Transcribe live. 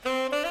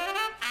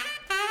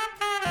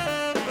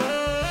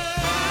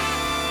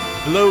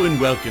Hello and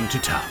welcome to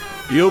Top,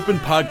 the Open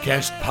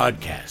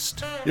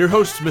Podcast. Your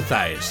hosts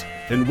Matthias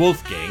and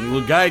Wolfgang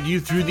will guide you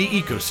through the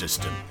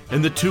ecosystem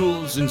and the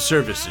tools and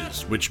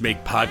services which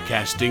make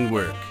podcasting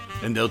work.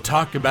 And they'll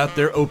talk about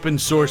their open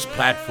source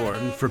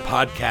platform for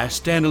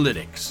podcast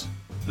analytics.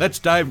 Let's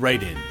dive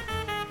right in.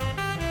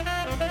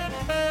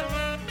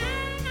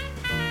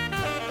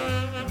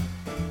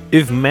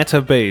 If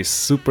Metabase,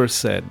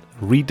 Superset,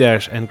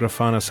 Redash, and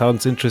Grafana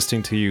sounds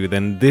interesting to you,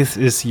 then this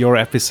is your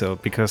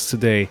episode, because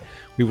today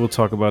we will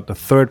talk about the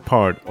third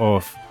part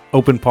of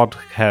Open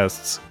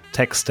Podcast's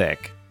tech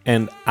stack.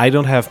 And I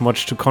don't have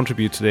much to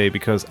contribute today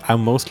because I'll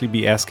mostly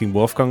be asking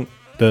Wolfgang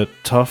the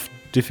tough,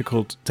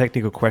 difficult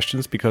technical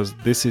questions because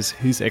this is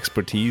his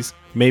expertise.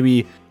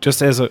 Maybe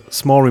just as a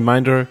small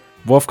reminder,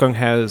 Wolfgang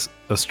has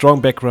a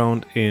strong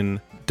background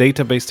in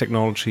database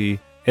technology,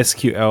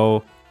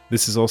 SQL.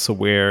 This is also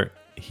where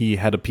he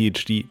had a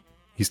PhD.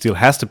 He still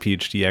has the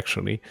PhD,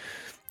 actually.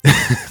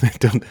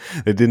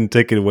 They didn't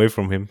take it away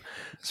from him.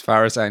 As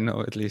far as I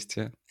know, at least,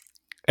 yeah.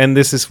 And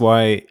this is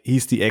why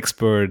he's the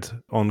expert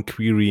on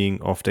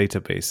querying of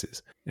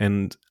databases.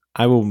 And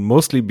I will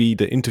mostly be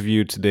the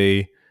interviewer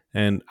today.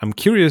 And I'm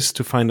curious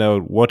to find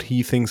out what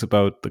he thinks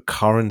about the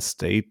current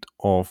state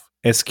of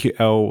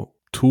SQL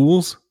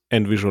tools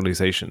and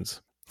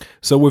visualizations.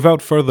 So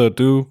without further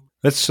ado,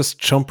 let's just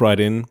jump right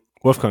in.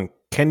 Wolfgang,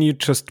 can you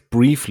just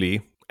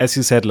briefly, as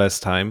you said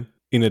last time,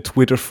 in a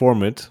Twitter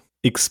format,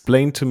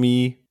 explain to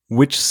me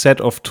which set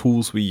of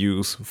tools we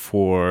use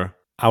for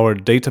our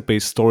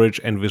database storage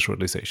and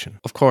visualization?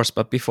 Of course,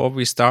 but before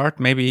we start,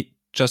 maybe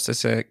just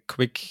as a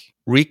quick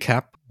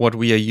recap what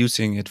we are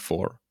using it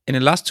for. In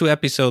the last two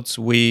episodes,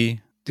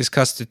 we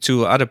discussed the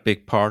two other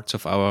big parts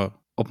of our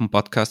Open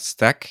Podcast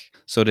stack.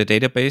 So the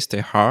database,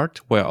 the heart,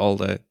 where all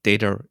the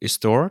data is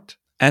stored,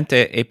 and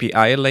the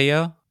API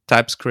layer,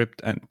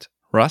 TypeScript and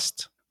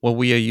Rust, what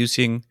we are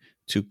using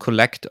to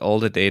collect all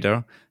the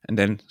data and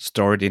then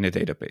store it in a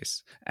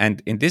database.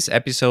 And in this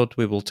episode,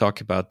 we will talk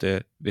about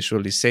the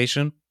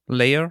visualization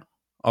layer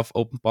of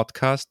Open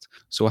Podcast.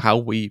 So how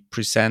we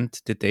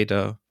present the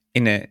data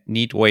in a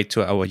neat way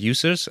to our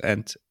users.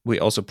 And we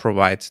also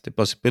provide the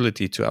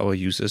possibility to our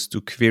users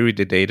to query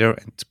the data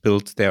and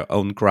build their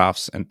own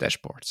graphs and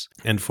dashboards.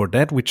 And for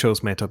that, we chose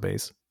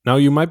Metabase. Now,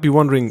 you might be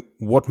wondering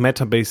what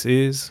Metabase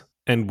is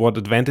and what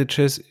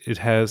advantages it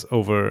has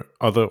over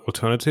other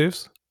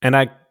alternatives. And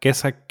I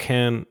guess I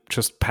can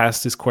just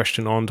pass this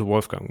question on to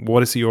Wolfgang.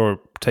 What is your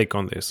take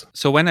on this?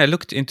 So when I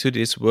looked into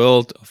this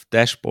world of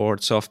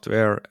dashboard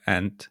software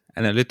and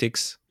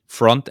analytics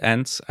front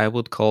ends, I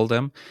would call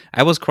them,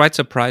 I was quite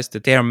surprised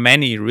that there are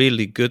many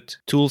really good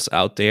tools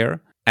out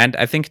there. And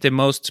I think the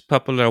most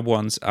popular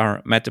ones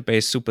are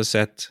Metabase,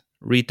 Superset,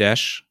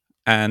 Redash,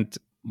 and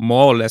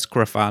more or less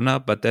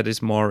Grafana, but that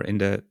is more in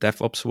the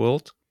DevOps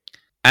world.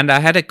 And I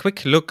had a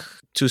quick look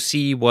to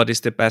see what is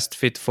the best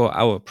fit for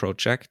our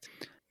project.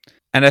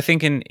 And I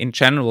think in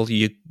general,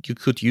 you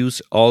could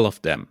use all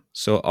of them.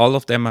 So all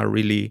of them are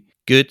really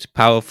good,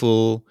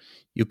 powerful.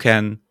 You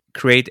can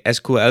create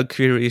SQL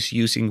queries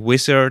using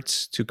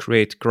wizards to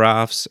create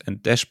graphs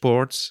and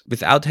dashboards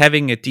without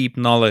having a deep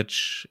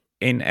knowledge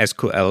in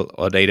SQL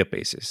or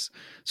databases.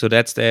 So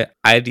that's the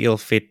ideal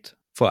fit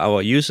for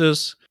our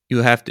users.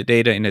 You have the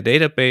data in a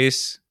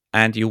database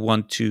and you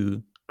want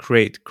to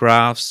create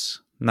graphs,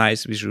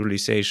 nice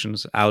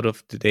visualizations out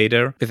of the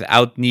data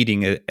without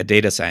needing a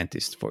data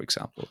scientist, for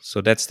example. So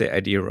that's the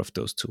idea of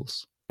those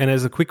tools. And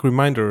as a quick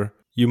reminder,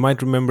 you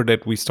might remember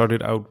that we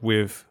started out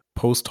with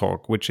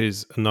PostHawk, which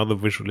is another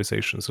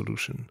visualization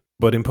solution.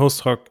 But in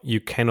PostHawk,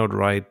 you cannot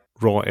write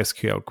raw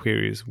SQL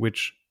queries,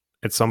 which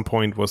at some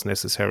point was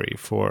necessary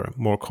for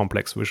more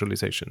complex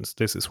visualizations.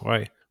 This is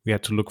why we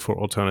had to look for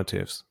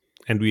alternatives.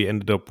 And we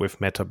ended up with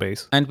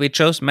Metabase. And we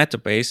chose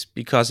Metabase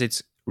because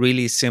it's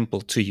really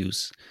simple to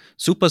use.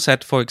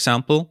 Superset, for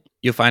example,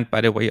 you find,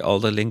 by the way, all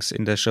the links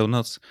in the show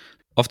notes.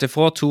 Of the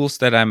four tools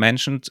that I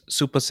mentioned,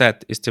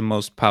 Superset is the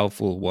most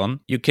powerful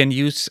one. You can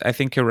use, I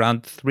think,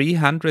 around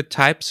 300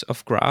 types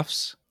of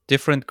graphs,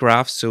 different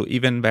graphs, so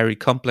even very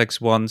complex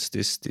ones,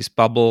 this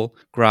bubble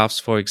graphs,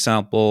 for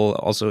example,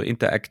 also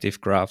interactive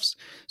graphs.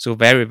 So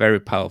very, very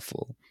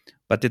powerful.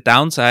 But the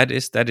downside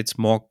is that it's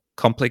more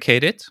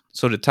complicated.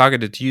 So the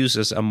targeted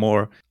users are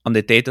more on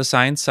the data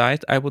science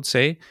side, I would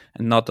say,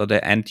 and not on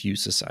the end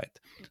user side.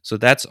 So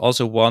that's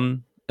also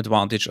one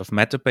advantage of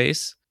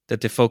Metabase,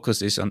 that the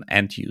focus is on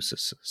end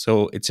users.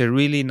 So it's a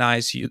really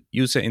nice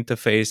user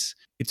interface.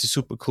 It's a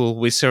super cool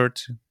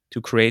wizard to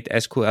create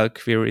SQL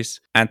queries.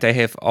 And they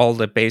have all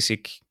the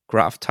basic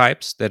graph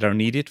types that are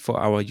needed for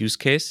our use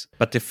case.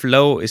 But the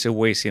flow is a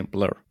way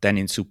simpler than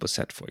in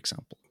Superset, for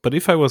example. But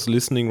if I was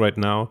listening right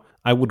now,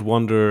 I would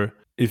wonder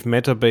if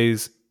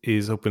Metabase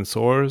is open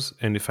source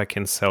and if I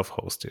can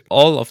self-host it.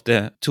 All of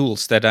the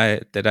tools that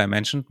I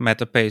mentioned,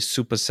 Metabase,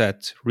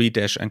 Superset,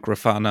 Redash, and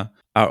Grafana,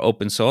 are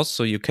open source.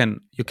 So you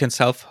can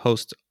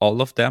self-host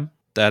all of them.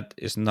 That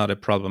is not a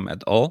problem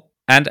at all.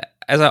 And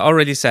as I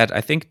already said,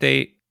 I think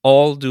they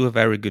all do a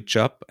very good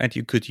job and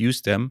you could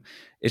use them.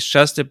 It's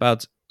just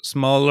about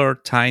smaller,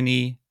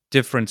 tiny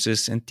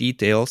differences and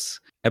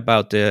details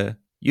about the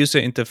user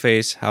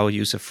interface, how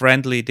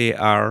user-friendly they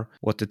are,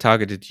 what the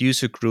targeted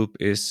user group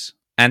is,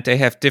 and they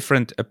have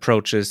different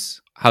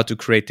approaches how to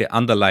create the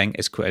underlying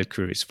SQL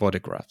queries for the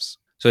graphs.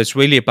 So it's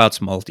really about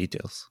small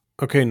details.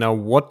 Okay, now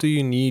what do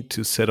you need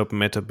to set up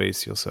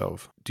Metabase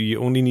yourself? Do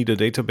you only need a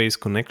database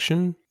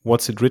connection?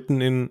 What's it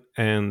written in?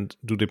 And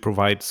do they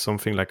provide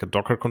something like a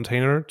Docker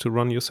container to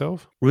run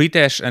yourself?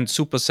 Redash and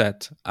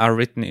Superset are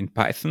written in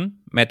Python.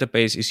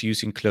 Metabase is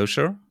using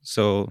Clojure,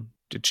 so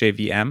the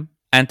JVM.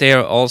 And they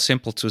are all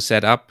simple to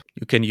set up.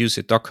 You can use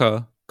a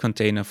Docker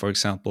container, for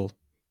example,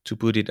 to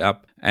boot it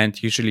up.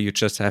 And usually you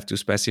just have to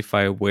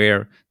specify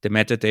where the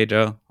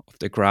metadata of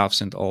the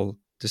graphs and all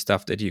the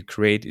stuff that you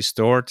create is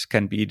stored.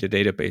 Can be the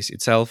database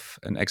itself,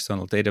 an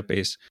external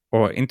database,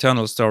 or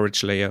internal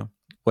storage layer,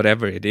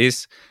 whatever it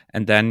is.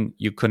 And then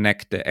you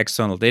connect the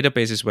external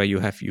databases where you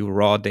have your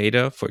raw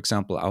data, for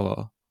example,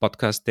 our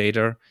podcast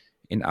data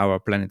in our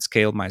Planet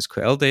Scale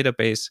MySQL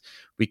database.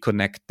 We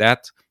connect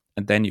that,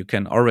 and then you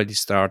can already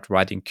start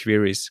writing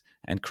queries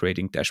and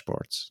creating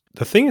dashboards.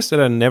 The thing is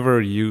that I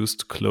never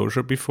used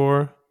Clojure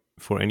before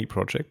for any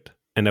project.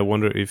 And I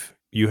wonder if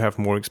you have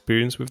more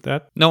experience with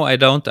that. No, I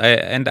don't.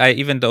 I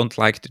even don't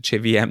like the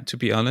JVM, to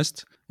be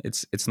honest.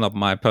 It's not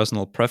my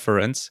personal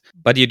preference,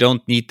 but you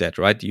don't need that,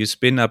 right? You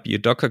spin up your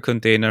Docker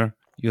container,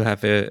 you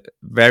have a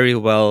very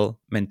well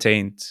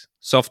maintained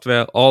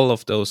software. All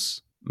of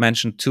those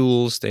mentioned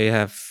tools, they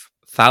have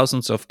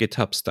thousands of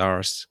GitHub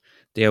stars.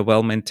 They are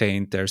well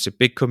maintained. There's a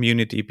big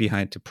community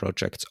behind the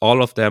projects.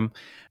 All of them.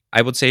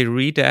 I would say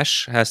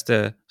Redash has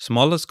the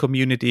smallest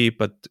community,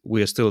 but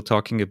we are still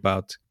talking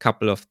about a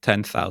couple of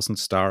 10,000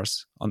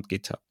 stars on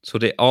GitHub. So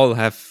they all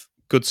have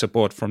good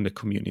support from the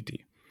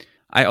community.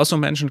 I also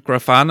mentioned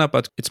Grafana,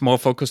 but it's more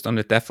focused on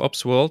the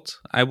DevOps world,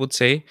 I would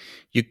say.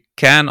 You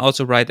can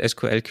also write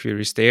SQL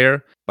queries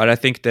there, but I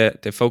think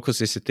the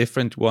focus is a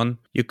different one.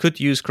 You could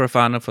use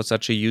Grafana for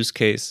such a use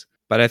case,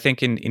 but I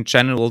think in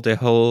general, the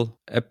whole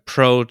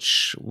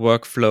approach,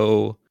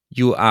 workflow,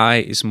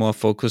 UI is more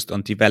focused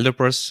on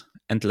developers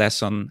and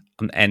less on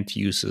end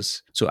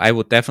users. So I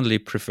would definitely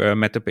prefer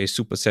Metabase,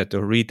 Superset,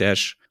 or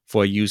Redash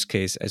for a use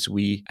case as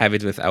we have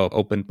it with our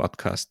open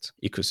podcast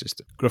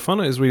ecosystem.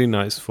 Grafana is really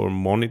nice for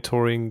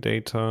monitoring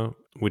data,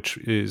 which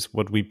is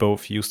what we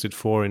both used it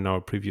for in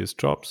our previous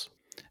jobs.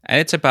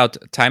 And it's about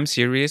time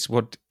series.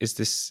 What is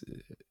this?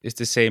 Is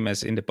the same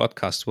as in the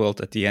podcast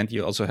world. At the end,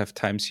 you also have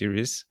time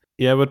series.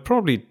 Yeah, but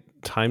probably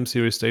time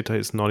series data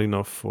is not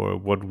enough for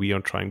what we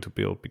are trying to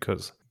build,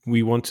 because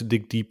we want to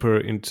dig deeper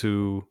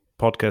into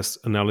podcast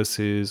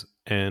analysis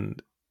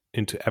and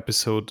into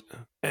episode.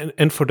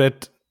 And for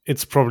that,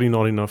 it's probably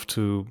not enough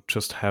to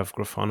just have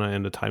Grafana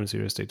and a time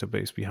series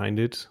database behind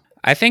it.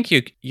 I think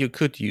you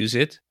could use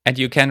it, and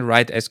you can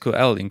write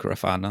SQL in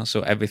Grafana,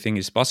 so everything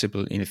is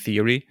possible in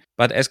theory.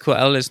 But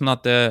SQL is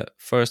not the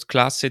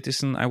first-class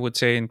citizen, I would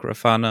say, in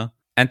Grafana,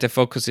 and the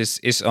focus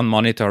is on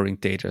monitoring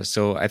data.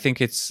 So I think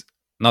it's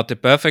not the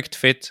perfect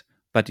fit,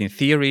 but in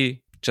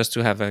theory, just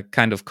to have a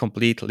kind of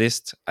complete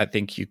list, I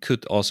think you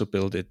could also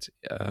build it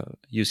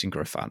using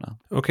Grafana.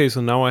 Okay,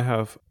 so now I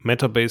have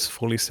Metabase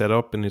fully set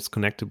up and it's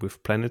connected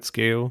with Planet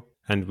Scale.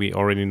 And we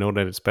already know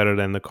that it's better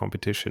than the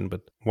competition,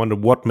 but wonder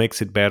what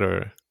makes it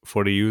better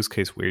for the use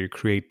case where you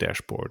create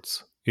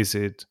dashboards. Is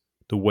it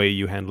the way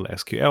you handle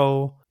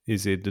SQL?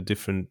 Is it the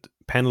different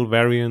panel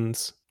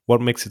variants?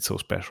 What makes it so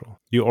special?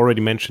 You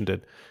already mentioned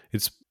that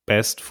it's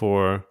best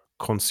for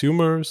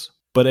consumers,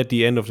 but at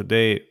the end of the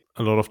day,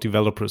 a lot of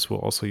developers will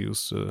also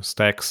use the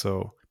stack,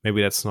 so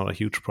maybe that's not a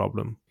huge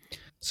problem.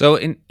 So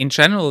in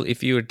general,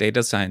 if you're a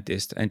data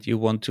scientist and you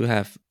want to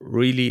have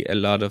really a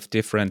lot of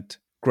different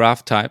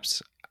graph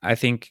types, I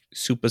think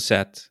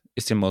Superset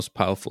is the most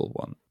powerful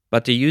one.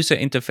 But the user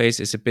interface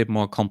is a bit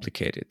more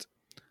complicated.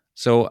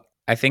 So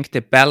I think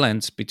the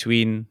balance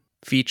between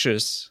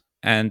features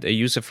and a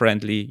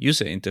user-friendly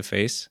user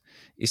interface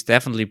is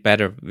definitely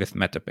better with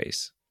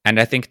Metabase. And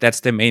I think that's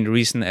the main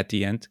reason at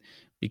the end,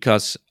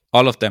 because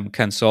all of them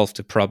can solve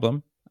the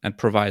problem and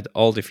provide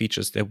all the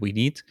features that we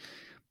need.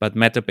 But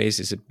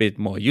Metabase is a bit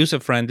more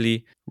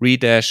user-friendly.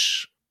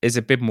 Redash is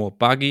a bit more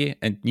buggy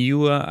and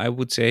newer, I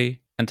would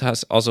say, and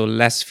has also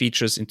less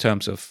features in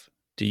terms of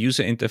the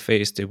user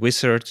interface, the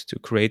wizard to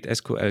create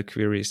SQL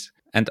queries.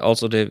 And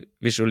also the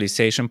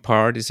visualization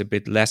part is a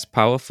bit less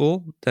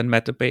powerful than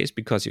Metabase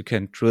because you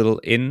can drill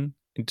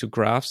into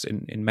graphs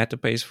in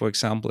Metabase, for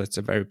example. It's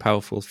a very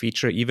powerful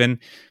feature. Even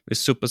with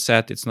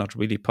Superset, it's not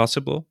really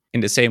possible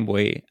in the same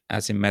way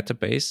as in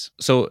Metabase.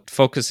 So it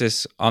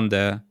focuses on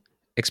the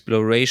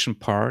exploration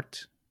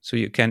part. So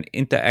you can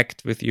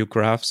interact with your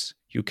graphs.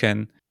 You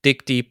can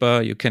dig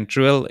deeper. You can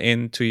drill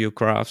into your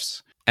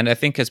graphs. And I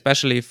think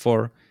especially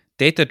for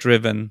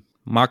data-driven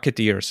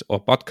marketeers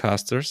or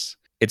podcasters,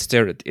 it's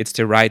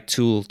the right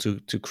tool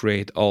to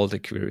create all the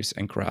queries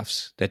and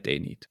graphs that they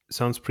need.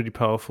 Sounds pretty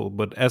powerful,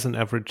 but as an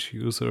average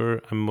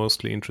user, I'm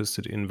mostly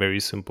interested in very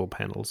simple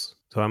panels.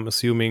 So I'm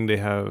assuming they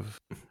have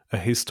a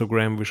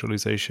histogram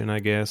visualization, I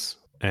guess,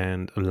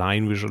 and a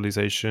line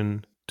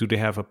visualization. Do they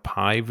have a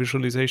pie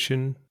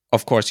visualization?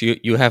 Of course,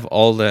 you have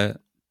all the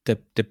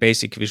the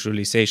basic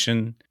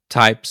visualization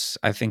types,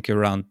 I think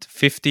around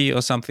 50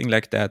 or something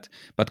like that.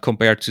 But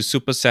compared to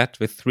Superset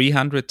with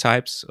 300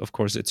 types, of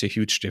course, it's a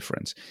huge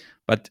difference.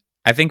 But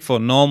I think for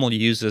normal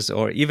users,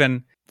 or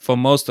even for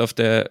most of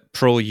the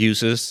pro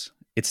users,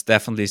 it's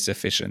definitely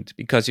sufficient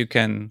because you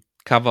can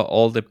cover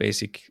all the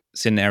basic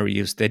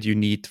scenarios that you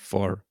need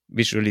for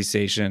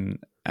visualization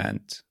and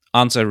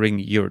answering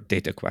your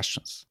data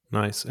questions.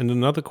 Nice. And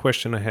another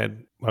question I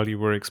had while you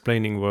were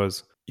explaining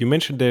was, you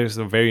mentioned there's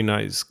a very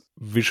nice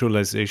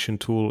visualization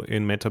tool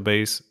in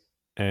Metabase,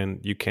 and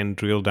you can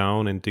drill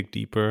down and dig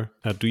deeper.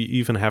 Do you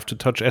even have to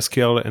touch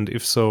SQL? And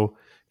if so,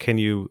 can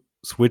you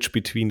switch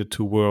between the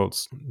two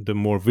worlds, the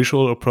more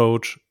visual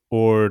approach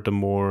or the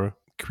more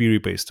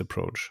query-based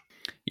approach?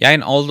 Yeah,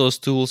 in all those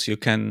tools, you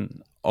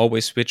can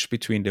always switch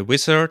between the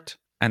wizard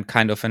and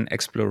kind of an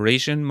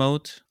exploration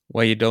mode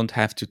where you don't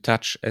have to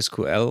touch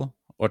SQL,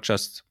 or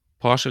just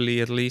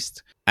partially at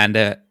least, and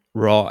a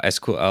raw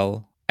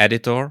SQL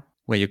editor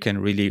where you can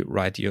really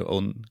write your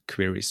own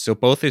queries. So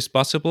both is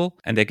possible.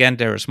 And again,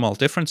 there are small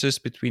differences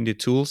between the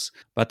tools,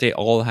 but they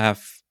all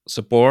have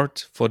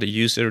support for the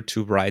user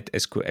to write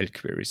SQL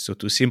queries, so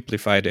to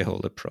simplify the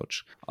whole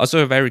approach. Also,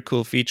 a very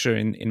cool feature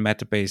in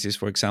Metabase is,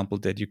 for example,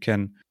 that you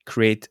can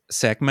create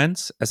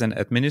segments as an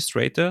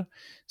administrator.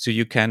 So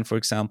you can, for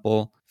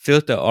example,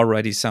 filter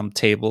already some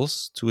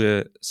tables to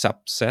a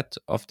subset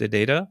of the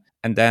data,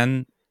 and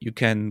then you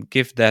can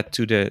give that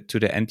to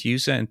the end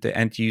user, and the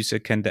end user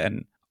can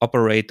then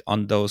operate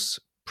on those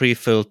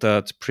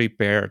pre-filtered,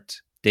 prepared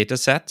data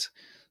set.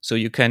 So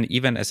you can,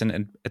 even as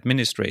an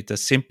administrator,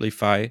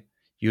 simplify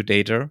your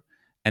data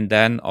and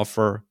then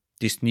offer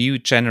this new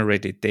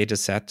generated data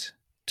set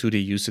to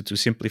the user to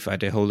simplify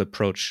the whole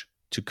approach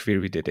to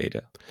query the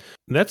data.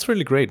 That's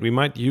really great. We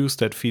might use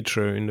that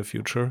feature in the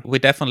future. We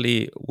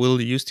definitely will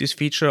use this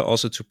feature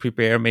also to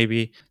prepare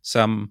maybe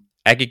some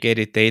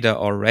aggregated data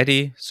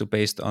already. So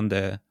based on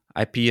the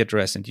IP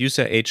address and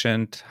user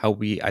agent, how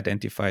we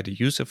identify the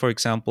user, for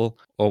example,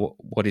 or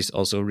what is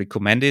also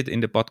recommended in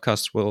the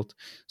podcast world,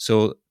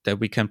 so that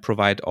we can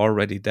provide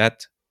already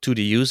that to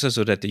the user,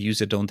 so that the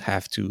user don't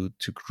have to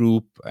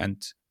group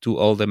and do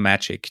all the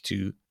magic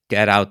to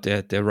get out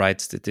the right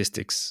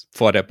statistics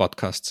for their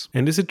podcasts.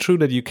 And is it true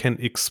that you can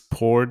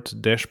export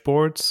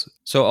dashboards?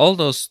 So all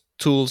those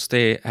tools,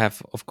 they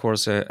have, of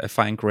course, a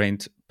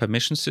fine-grained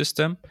permission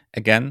system.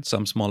 Again,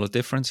 some smaller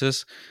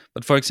differences.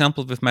 But for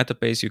example, with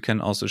Metabase, you can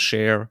also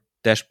share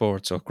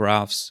dashboards or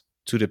graphs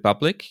to the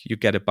public. You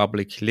get a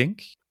public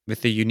link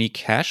with a unique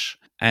hash.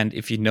 And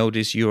if you know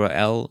this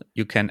URL,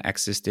 you can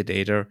access the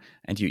data,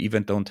 and you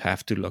even don't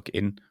have to log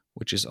in,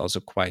 which is also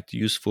quite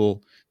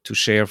useful to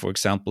share, for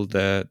example,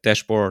 the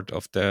dashboard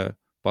of the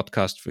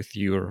podcast with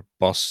your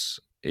boss,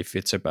 if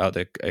it's about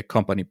a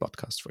company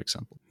podcast, for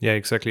example. Yeah,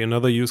 exactly.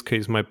 Another use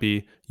case might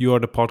be you are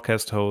the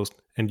podcast host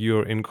and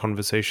you're in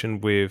conversation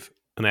with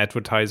an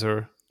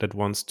advertiser that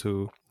wants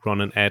to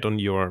run an ad on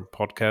your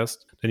podcast.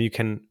 Then you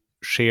can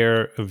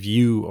share a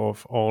view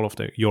of all of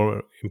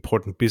your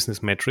important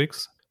business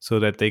metrics so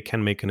that they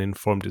can make an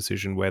informed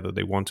decision whether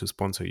they want to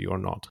sponsor you or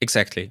not.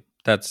 Exactly.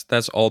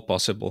 That's all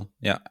possible.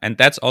 Yeah. And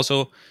that's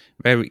also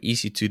very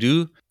easy to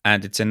do.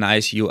 And it's a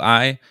nice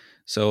UI.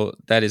 So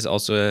that is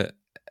also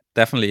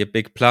definitely a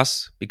big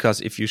plus, because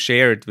if you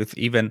share it with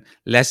even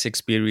less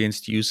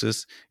experienced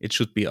users, it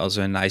should be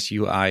also a nice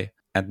UI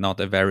and not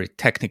a very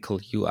technical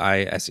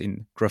UI, as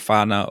in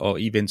Grafana or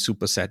even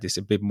Superset is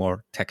a bit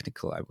more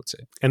technical, I would say.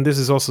 And this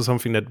is also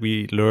something that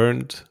we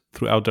learned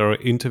throughout our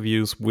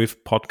interviews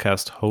with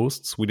podcast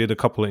hosts. We did a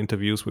couple of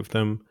interviews with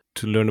them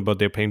to learn about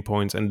their pain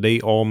points, and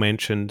they all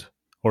mentioned,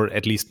 or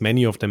at least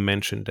many of them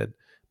mentioned, that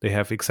they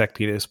have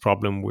exactly this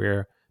problem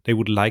where they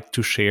would like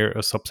to share a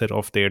subset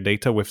of their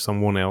data with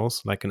someone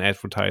else, like an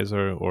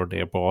advertiser or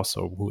their boss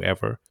or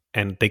whoever,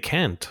 and they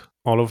can't.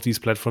 All of these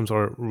platforms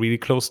are really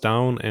closed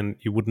down, and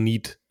you would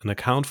need an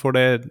account for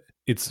that.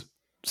 It's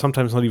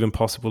sometimes not even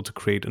possible to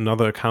create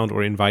another account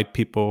or invite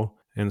people,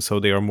 and so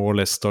they are more or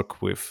less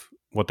stuck with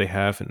what they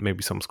have and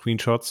maybe some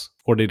screenshots,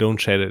 or they don't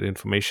share that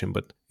information.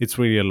 But it's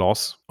really a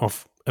loss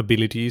of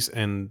abilities,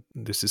 and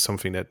this is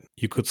something that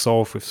you could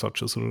solve with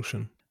such a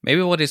solution.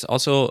 Maybe what is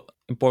also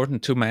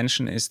important to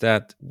mention is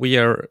that we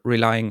are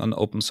relying on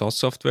open source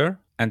software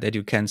and that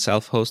you can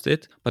self-host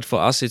it. But for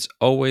us, it's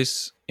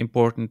always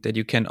important that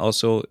you can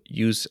also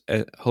use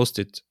a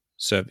hosted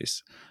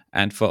service.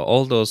 And for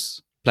all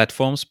those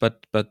platforms,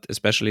 but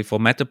especially for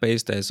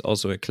Metabase, there's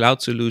also a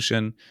cloud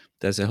solution.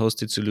 There's a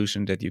hosted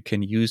solution that you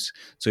can use.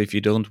 So if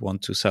you don't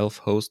want to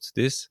self-host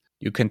this,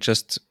 you can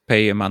just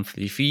pay a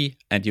monthly fee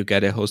and you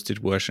get a hosted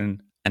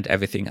version and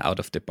everything out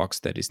of the box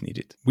that is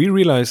needed. We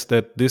realized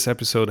that this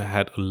episode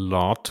had a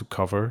lot to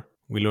cover.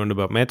 We learned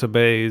about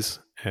Metabase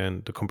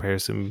and the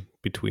comparison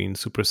between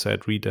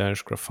Superset,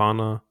 Redash,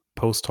 Grafana,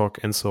 Posttalk,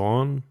 and so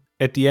on.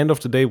 At the end of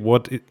the day,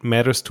 what it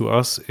matters to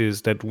us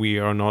is that we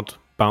are not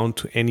bound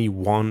to any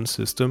one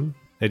system,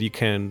 that you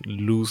can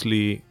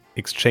loosely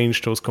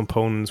exchange those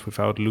components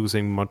without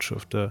losing much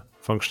of the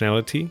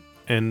functionality.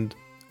 And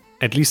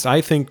at least I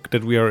think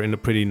that we are in a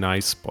pretty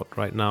nice spot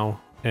right now.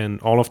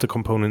 and all of the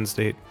components,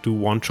 they do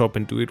one job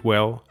and do it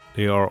well.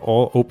 They are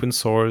all open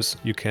source.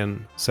 You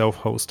can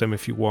self-host them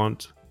if you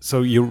want.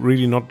 So you're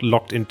really not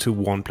locked into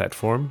one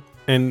platform.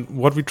 And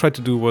what we tried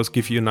to do was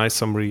give you a nice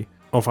summary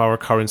of our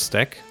current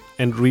stack,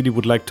 and really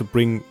would like to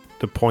bring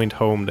the point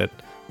home that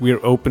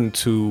we're open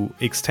to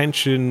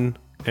extension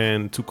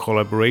and to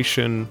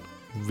collaboration.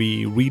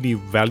 We really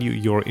value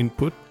your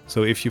input.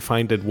 So if you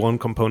find that one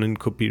component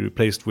could be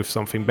replaced with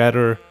something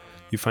better,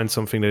 you find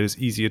something that is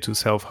easier to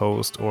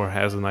self-host or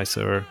has a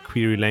nicer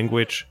query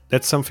language,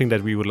 that's something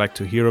that we would like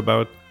to hear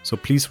about. So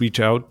please reach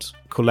out,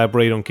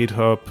 collaborate on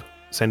GitHub,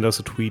 send us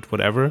a tweet,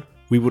 whatever.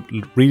 We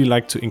would really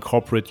like to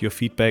incorporate your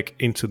feedback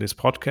into this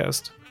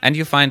podcast. And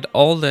you find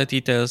all the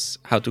details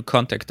how to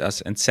contact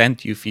us and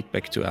send you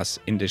feedback to us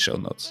in the show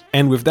notes.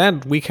 And with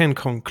that, we can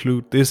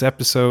conclude this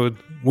episode.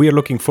 We are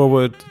looking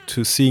forward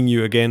to seeing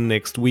you again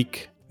next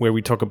week, where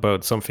we talk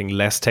about something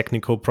less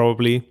technical,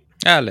 probably.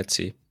 Let's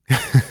see.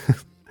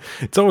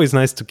 It's always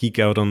nice to geek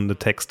out on the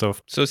tech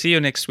stuff. So see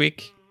you next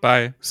week.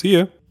 Bye. See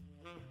ya.